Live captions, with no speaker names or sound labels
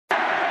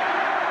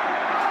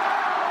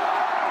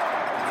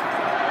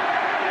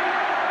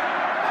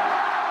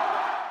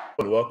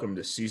welcome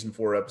to Season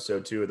 4,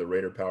 Episode 2 of the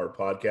Raider Power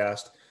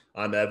Podcast.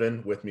 I'm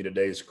Evan. With me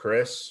today is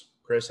Chris.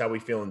 Chris, how we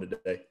feeling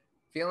today?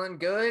 Feeling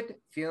good.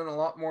 Feeling a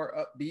lot more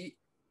upbeat.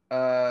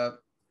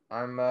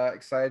 I'm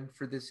excited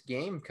for this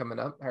game coming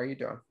up. How are you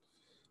doing?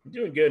 I'm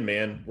doing good,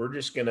 man. We're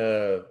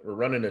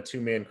running a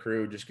two-man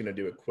crew. Just gonna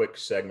do a quick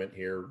segment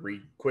here.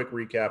 Quick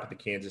recap of the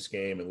Kansas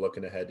game and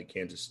looking ahead to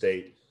Kansas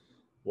State.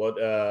 What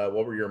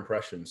were your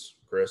impressions,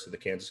 Chris, of the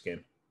Kansas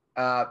game?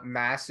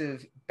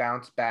 Massive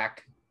bounce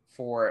back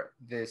for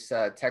this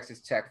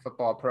Texas Tech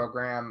football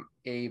program.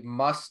 A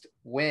must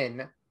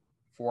win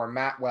for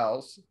Matt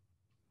Wells.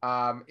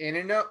 And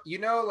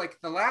like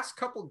the last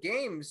couple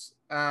games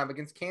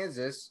against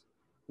Kansas,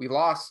 we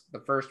lost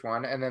the first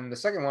one, and then the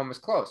second one was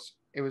close.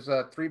 It was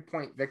a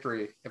 3-point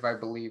victory, if I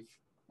believe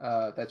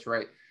that's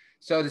right.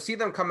 So to see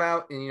them come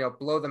out and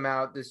blow them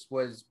out, this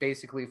was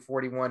basically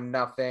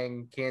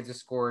 41-0. Kansas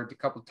scored a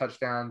couple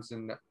touchdowns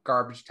in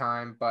garbage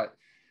time, but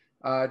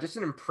just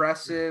an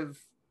impressive.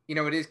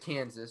 It is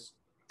Kansas,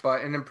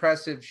 but an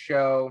impressive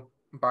show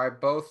by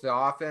both the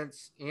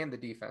offense and the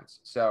defense.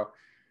 So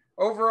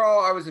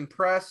overall, I was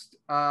impressed.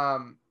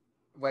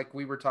 Like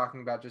we were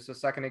talking about just a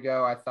second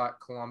ago, I thought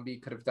Columbia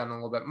could have done a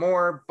little bit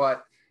more,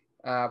 but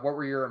what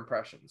were your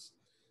impressions?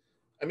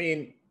 I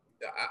mean,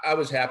 I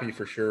was happy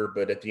for sure,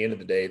 but at the end of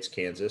the day, it's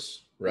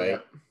Kansas, right?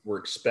 Yep. We're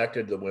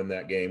expected to win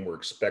that game. We're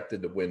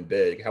expected to win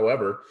big.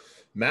 However,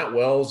 Matt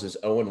Wells is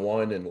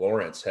 0-1 in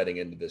Lawrence heading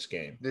into this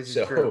game. This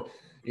is true.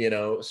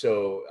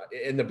 So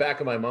in the back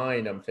of my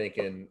mind, I'm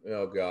thinking,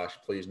 oh gosh,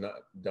 please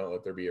don't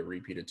let there be a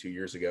repeat of 2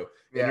 years ago.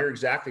 And you're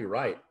exactly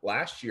right.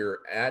 Last year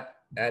at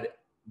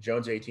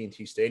Jones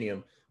AT&T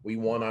Stadium, we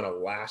won on a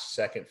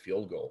last-second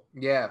field goal.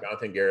 Yeah.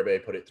 Jonathan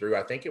Garibay put it through.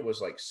 I think it was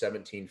like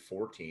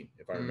 17-14,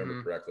 if I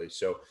remember correctly.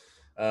 So,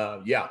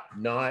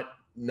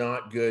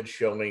 not good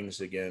showings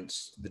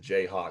against the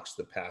Jayhawks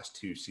the past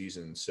two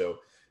seasons. So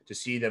to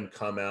see them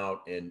come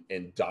out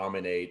and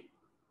dominate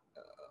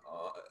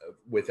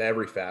with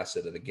every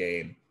facet of the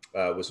game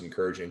was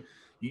encouraging.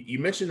 You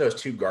mentioned those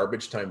two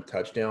garbage time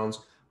touchdowns.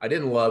 I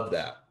didn't love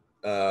that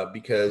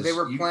because they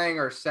were playing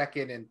our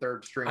second and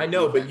third string. I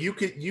know, defense.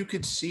 But you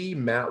could see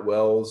Matt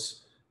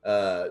Wells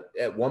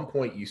at one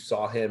point. You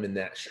saw him in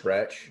that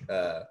stretch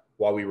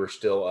while we were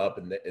still up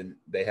and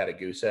they had a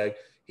goose egg.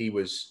 He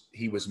was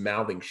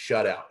mouthing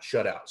shutout.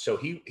 So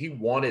he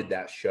wanted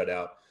that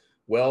shutout.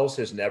 Wells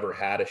has never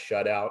had a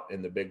shutout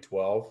in the Big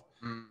 12.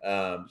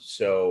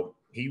 So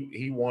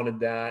he wanted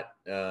that.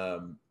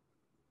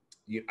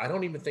 I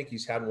don't even think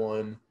he's had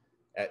one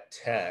at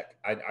Tech.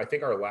 I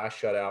think our last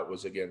shutout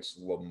was against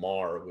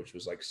Lamar, which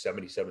was like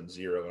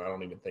 77-0, and I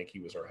don't even think he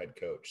was our head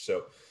coach.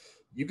 So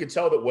you could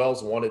tell that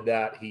Wells wanted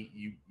that.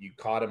 You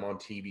caught him on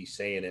TV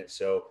saying it.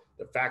 So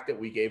the fact that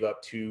we gave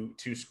up two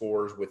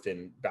scores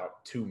within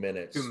about 2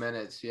 minutes. 2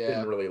 minutes, yeah.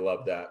 Didn't really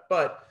love that.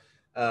 But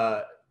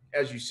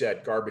as you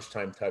said, garbage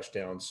time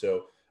touchdown.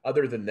 So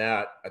other than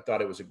that, I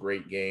thought it was a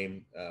great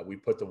game. We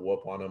put the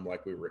whoop on them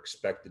like we were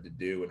expected to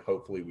do, and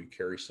hopefully we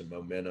carry some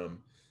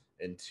momentum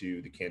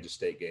into the Kansas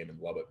State game in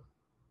Lubbock.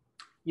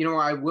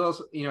 I will,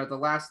 the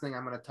last thing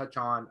I'm going to touch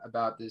on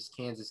about this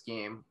Kansas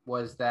game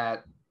was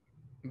that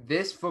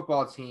this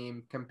football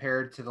team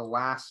compared to the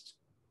last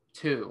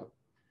two,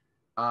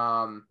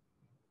 I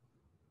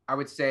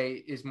would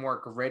say is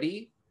more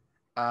gritty.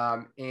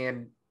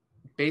 And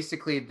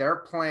basically they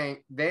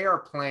are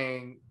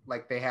playing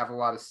like they have a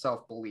lot of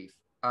self-belief.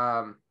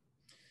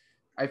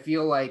 I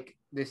feel like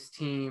this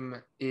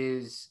team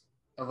is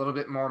a little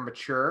bit more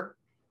mature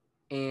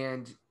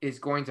and is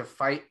going to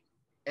fight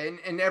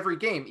in every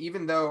game,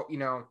 even though,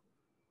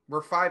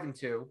 we're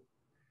 5-2,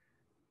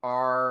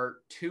 our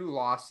two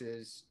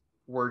losses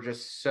were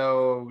just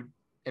so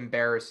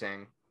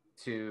embarrassing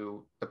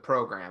to the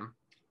program.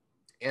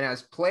 And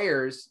as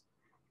players,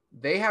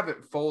 they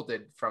haven't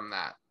folded from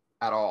that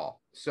at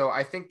all. So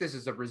I think this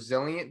is a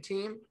resilient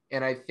team.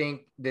 And I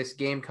think this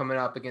game coming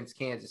up against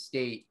Kansas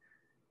State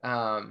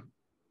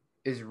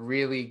is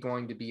really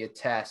going to be a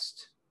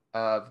test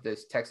of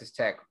this Texas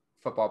Tech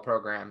football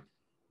program.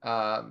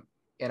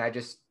 And I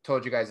just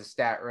told you guys a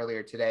stat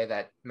earlier today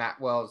that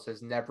Matt Wells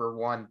has never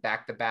won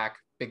back-to-back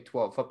Big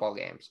 12 football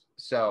games.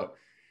 So,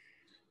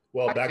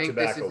 well,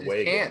 back-to-back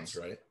away games,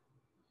 right?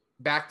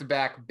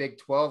 Back-to-back Big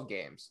 12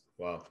 games.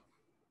 Wow.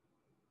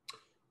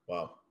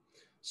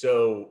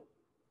 So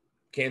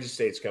Kansas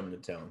State's coming to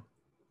town.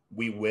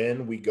 We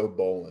win, we go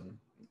bowling.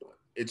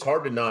 It's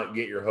hard to not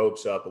get your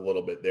hopes up a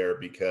little bit there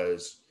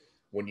because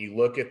when you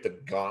look at the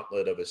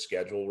gauntlet of a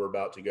schedule we're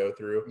about to go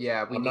through,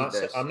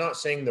 I'm not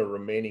saying the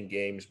remaining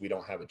games we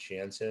don't have a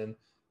chance in,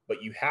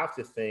 but you have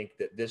to think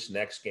that this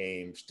next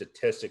game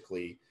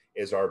statistically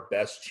is our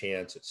best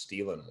chance at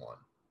stealing one.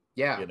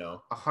 Yeah,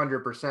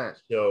 100%.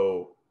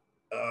 So,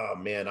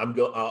 man,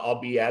 I'll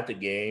be at the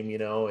game,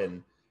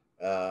 and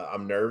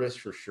I'm nervous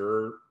for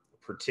sure,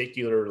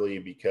 particularly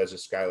because of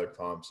Skylar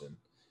Thompson.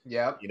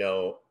 Yeah.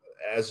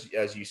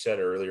 As you said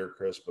earlier,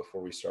 Chris,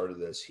 before we started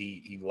this,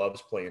 he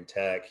loves playing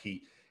Tech.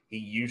 He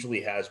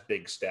usually has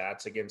big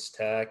stats against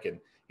Tech, and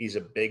He's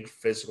a big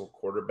physical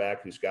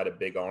quarterback who's got a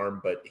big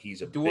arm, but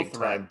he's a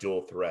big-time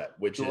dual threat,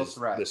 which is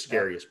the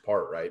scariest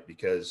part, right?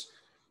 Because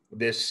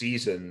this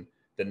season,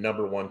 the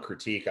number one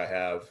critique I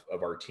have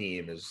of our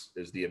team is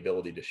the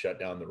ability to shut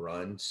down the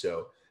run.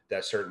 So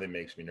that certainly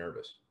makes me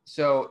nervous.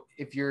 So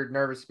if you're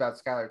nervous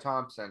about Skylar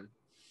Thompson,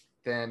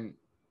 then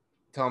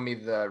tell me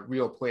the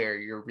real player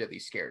you're really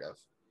scared of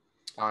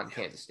on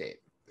Kansas State.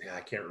 Yeah,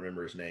 I can't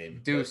remember his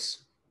name.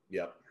 Deuce.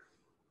 Yep.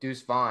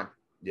 Deuce Vaughn.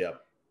 Yep.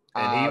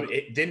 And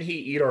didn't he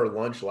eat our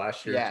lunch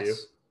last year too?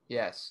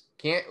 Yes.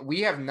 We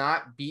have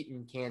not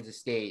beaten Kansas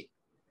State,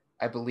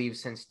 I believe,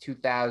 since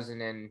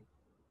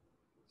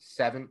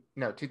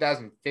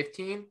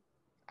 2015,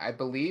 I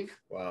believe.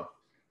 Wow.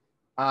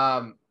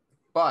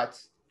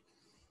 But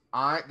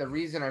the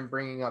reason I'm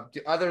bringing up,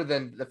 other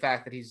than the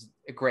fact that he's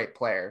a great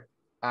player,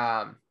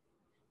 I'm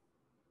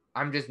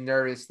just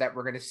nervous that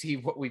we're going to see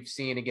what we've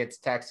seen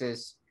against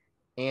Texas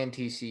and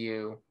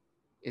TCU,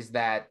 is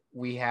that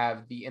we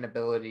have the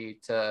inability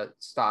to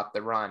stop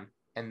the run,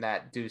 and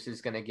that Deuce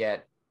is going to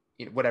get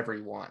whatever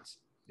he wants.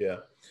 Yeah.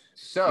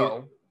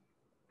 So,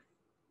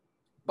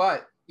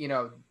 but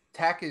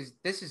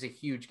this is a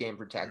huge game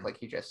for Tech,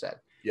 like you just said.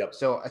 Yep.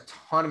 So a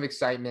ton of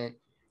excitement.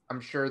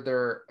 I'm sure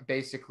they're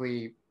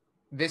basically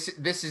this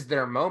is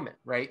their moment,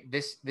 right?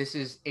 This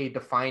is a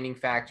defining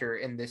factor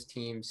in this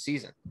team's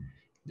season.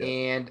 Yep.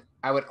 And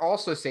I would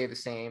also say the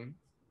same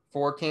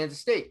for Kansas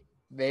State.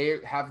 They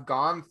have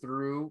gone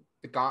through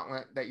the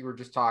gauntlet that you were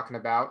just talking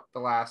about the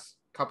last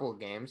couple of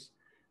games,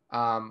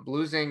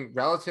 losing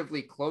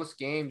relatively close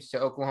games to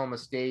Oklahoma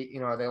State.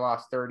 They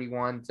lost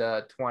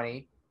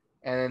 31-20,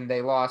 and then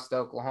they lost to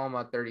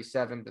Oklahoma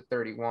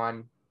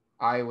 37-31,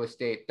 Iowa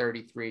State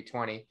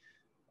 33-20,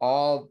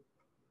 all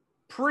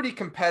pretty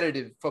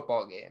competitive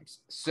football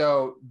games.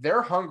 So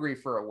they're hungry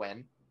for a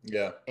win.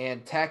 Yeah.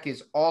 And Tech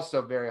is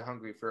also very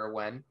hungry for a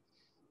win.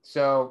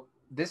 So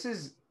this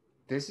is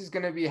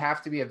going to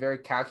have to be a very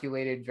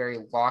calculated, very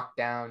locked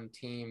down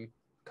team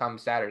come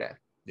Saturday.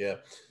 Yeah.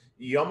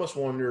 You almost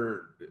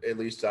wonder, at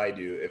least I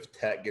do, if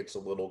Tech gets a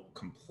little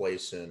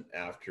complacent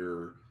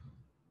after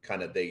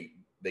kind of they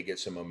get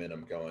some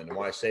momentum going. And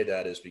why I say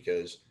that is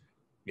because,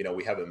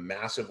 we have a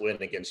massive win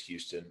against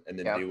Houston and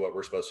then do what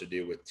we're supposed to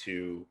do with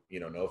two,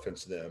 no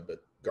offense to them, but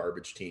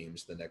garbage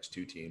teams, the next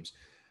two teams.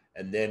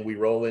 And then we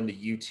roll into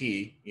UT,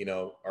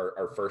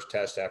 our first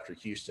test after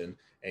Houston,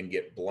 and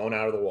get blown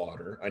out of the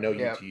water. I know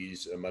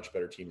UT's a much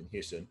better team than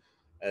Houston.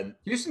 And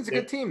Houston's a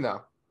good team,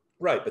 though.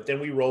 Right. But then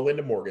we roll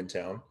into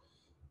Morgantown.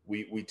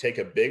 We take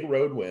a big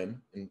road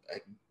win and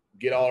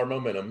get all our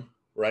momentum,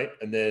 right?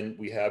 And then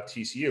we have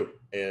TCU,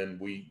 and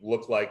we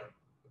look like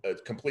a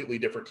completely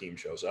different team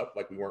shows up,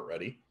 like we weren't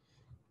ready.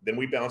 Then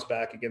we bounce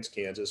back against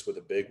Kansas with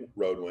a big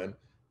road win.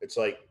 It's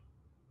like,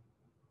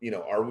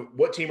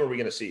 what team are we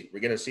going to see? We're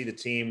going to see the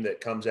team that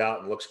comes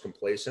out and looks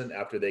complacent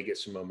after they get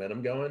some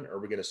momentum going, or are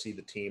we going to see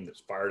the team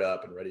that's fired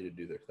up and ready to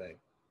do their thing?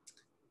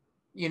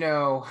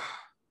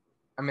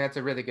 That's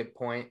a really good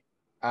point.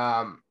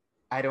 I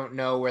don't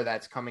know where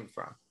that's coming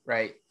from,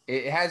 right?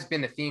 It has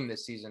been a theme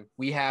this season.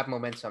 We have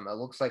momentum. It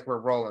looks like we're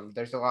rolling.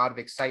 There's a lot of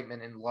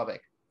excitement in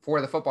Lubbock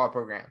for the football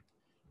program.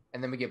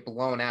 And then we get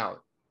blown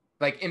out,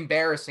 like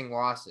embarrassing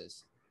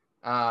losses.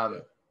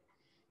 And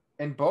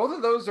both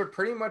of those are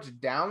pretty much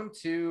down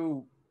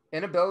to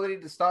inability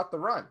to stop the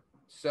run.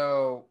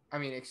 So,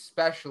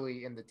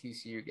 especially in the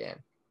TCU game.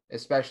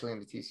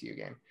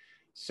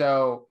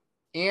 So,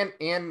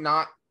 and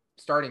not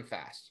starting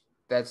fast.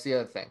 That's the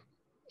other thing.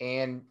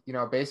 And,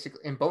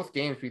 basically in both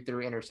games, we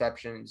threw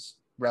interceptions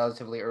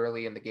relatively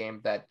early in the game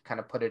that kind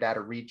of put it out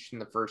of reach in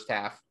the first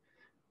half.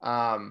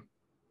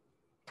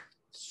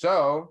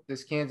 So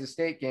this Kansas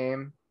State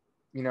game,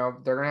 they're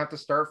going to have to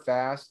start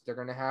fast. They're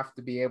going to have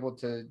to be able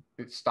to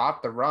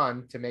stop the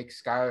run to make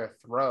Skylar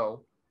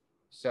throw.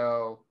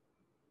 So,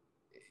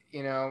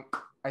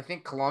 I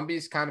think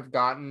Columbia's kind of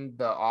gotten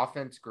the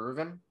offense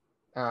grooving,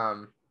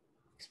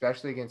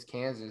 especially against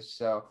Kansas.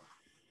 So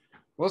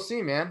we'll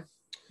see, man.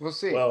 We'll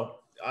see. Well,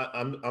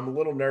 I'm a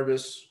little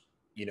nervous.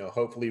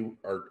 Hopefully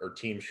our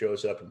team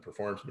shows up and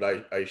performs,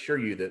 but I assure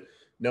you that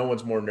no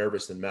one's more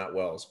nervous than Matt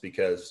Wells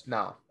because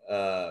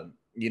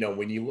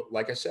when you,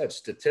 like I said,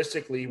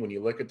 statistically, when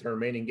you look at the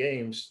remaining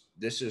games,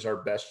 this is our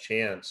best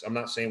chance. I'm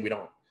not saying we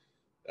don't,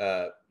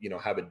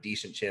 have a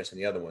decent chance in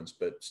the other ones,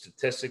 but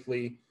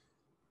statistically,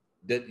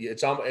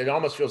 it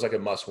almost feels like a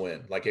must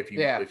win. Like if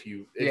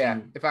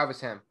I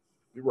was him,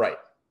 right.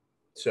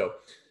 So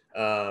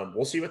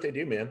we'll see what they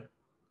do, man.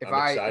 If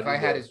I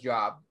had his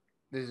job,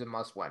 this is a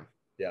must win.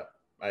 Yeah,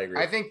 I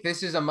agree. I think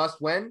this is a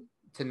must win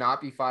to not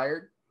be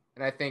fired.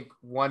 And I think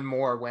one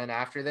more win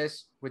after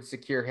this would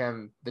secure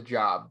him the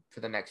job for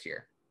the next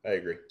year. I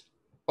agree.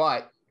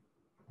 But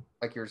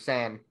like you were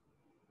saying,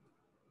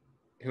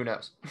 who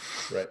knows?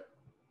 Right.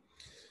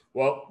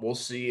 Well, we'll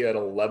see at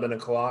 11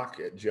 o'clock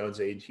at Jones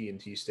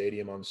AT&T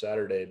Stadium on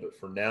Saturday. But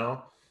for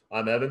now,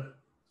 I'm Evan.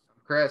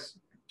 I'm Chris.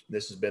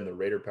 This has been the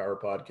Raider Power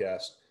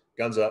Podcast.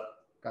 Guns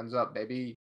up. Guns up, baby.